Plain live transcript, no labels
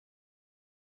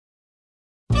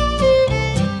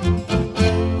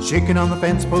Chicken on the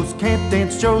fence post, can't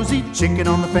dance Josie. Chicken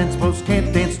on the fence post,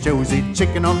 can't dance Josie.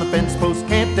 Chicken on the fence post,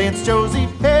 can't dance Josie.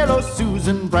 Hello,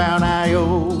 Susan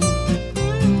Brown-I-O.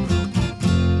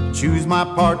 Choose my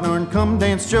partner and come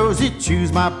dance Josie.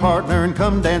 Choose my partner and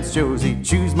come dance Josie.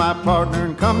 Choose my partner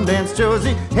and come dance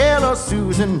Josie. Hello,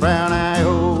 Susan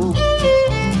Brown-I-O.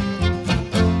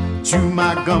 Chew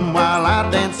my gum while I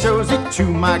dance Josie.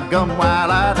 Chew my gum while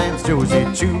I dance Josie.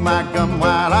 Chew my gum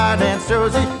while I dance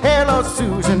Josie. Hello,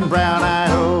 Susan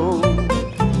Brown-I-O.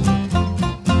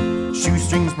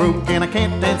 Shoestrings broke and I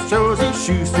can't dance Josie.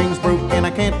 Shoestrings broke and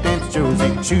I can't dance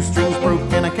Josie. Shoestrings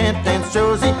broke and I can't dance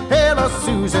Josie. Hello,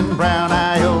 Susan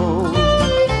Brown-I-O.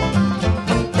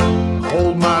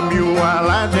 Hold my mule while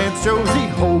I dance Josie.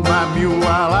 Hold my mule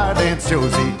while I dance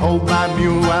Josie. Hold my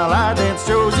mule while I dance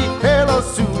Josie. Hello,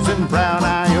 Susan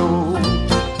Brown-I-O.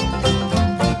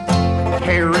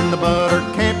 Hair in the butter,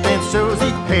 can't dance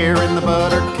Josie. Hair in the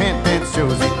butter, can't dance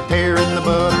Josie. Hair in the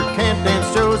butter, can't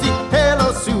dance Josie.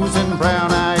 Hello, Susan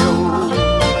Brown-I-O.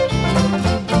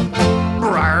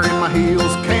 Briar in my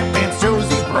heels, can't dance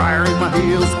Josie. Briar in my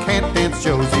heels, can't dance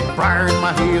Josie. Briar in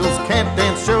my heels, can't dance